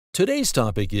Today's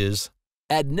topic is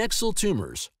Adnexal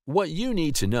Tumors, what you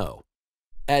need to know.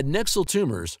 Adnexal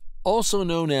tumors, also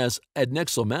known as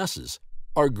adnexal masses,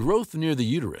 are growth near the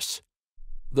uterus.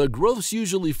 The growths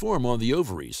usually form on the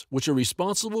ovaries, which are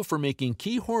responsible for making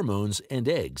key hormones and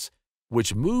eggs,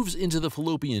 which moves into the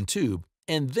fallopian tube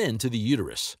and then to the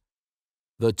uterus.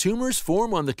 The tumors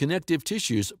form on the connective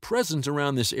tissues present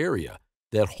around this area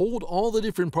that hold all the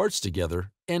different parts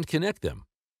together and connect them.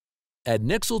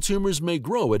 Adnexal tumors may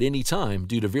grow at any time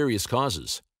due to various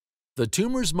causes. The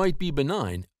tumors might be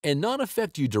benign and not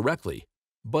affect you directly,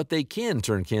 but they can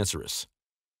turn cancerous.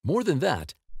 More than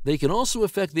that, they can also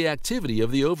affect the activity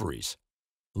of the ovaries.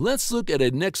 Let's look at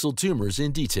adnexal tumors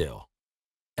in detail.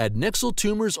 Adnexal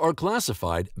tumors are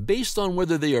classified based on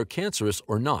whether they are cancerous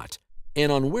or not,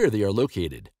 and on where they are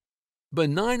located.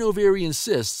 Benign ovarian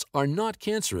cysts are not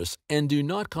cancerous and do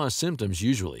not cause symptoms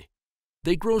usually.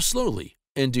 They grow slowly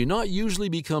and do not usually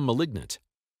become malignant.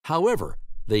 However,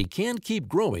 they can keep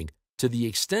growing to the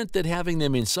extent that having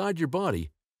them inside your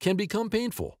body can become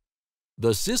painful.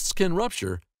 The cysts can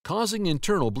rupture, causing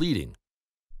internal bleeding.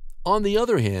 On the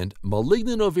other hand,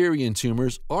 malignant ovarian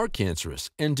tumors are cancerous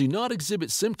and do not exhibit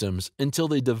symptoms until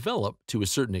they develop to a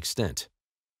certain extent.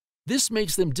 This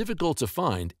makes them difficult to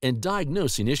find and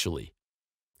diagnose initially.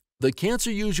 The cancer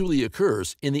usually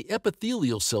occurs in the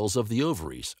epithelial cells of the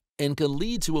ovaries and can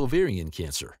lead to ovarian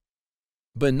cancer.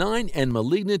 Benign and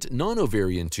malignant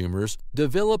non-ovarian tumors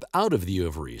develop out of the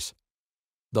ovaries.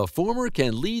 The former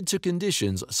can lead to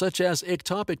conditions such as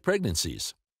ectopic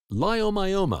pregnancies,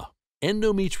 leiomyoma,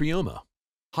 endometrioma,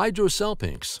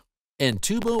 hydrosalpinx, and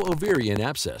tubo-ovarian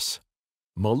abscess.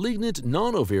 Malignant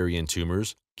non-ovarian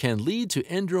tumors can lead to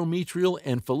endometrial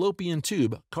and fallopian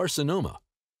tube carcinoma.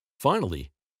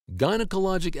 Finally,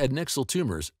 gynecologic adnexal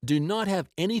tumors do not have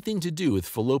anything to do with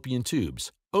fallopian tubes,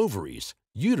 ovaries,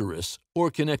 uterus, or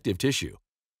connective tissue.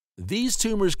 These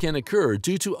tumors can occur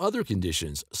due to other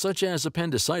conditions such as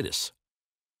appendicitis.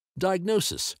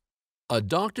 Diagnosis: a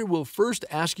doctor will first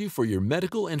ask you for your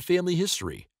medical and family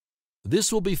history.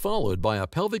 This will be followed by a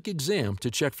pelvic exam to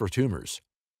check for tumors.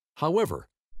 However,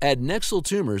 adnexal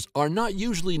tumors are not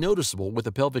usually noticeable with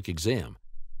a pelvic exam,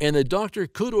 and the doctor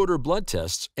could order blood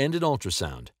tests and an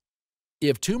ultrasound.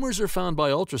 If tumors are found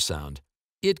by ultrasound,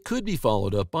 it could be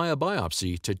followed up by a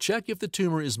biopsy to check if the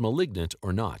tumor is malignant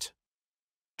or not.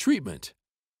 Treatment: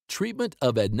 treatment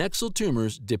of adnexal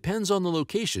tumors depends on the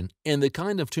location and the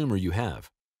kind of tumor you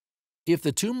have. If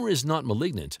the tumor is not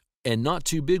malignant and not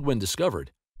too big when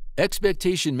discovered,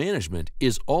 expectation management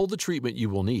is all the treatment you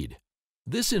will need.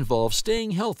 This involves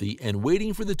staying healthy and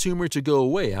waiting for the tumor to go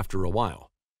away after a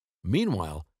while.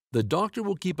 Meanwhile, the doctor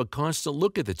will keep a constant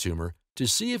look at the tumor to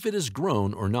see if it has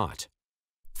grown or not.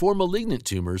 For malignant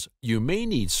tumors, you may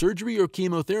need surgery or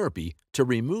chemotherapy to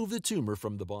remove the tumor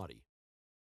from the body.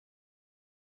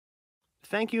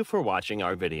 Thank you for watching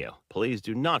our video. Please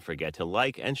do not forget to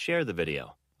like and share the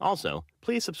video. Also,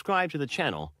 please subscribe to the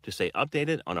channel to stay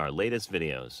updated on our latest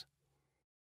videos.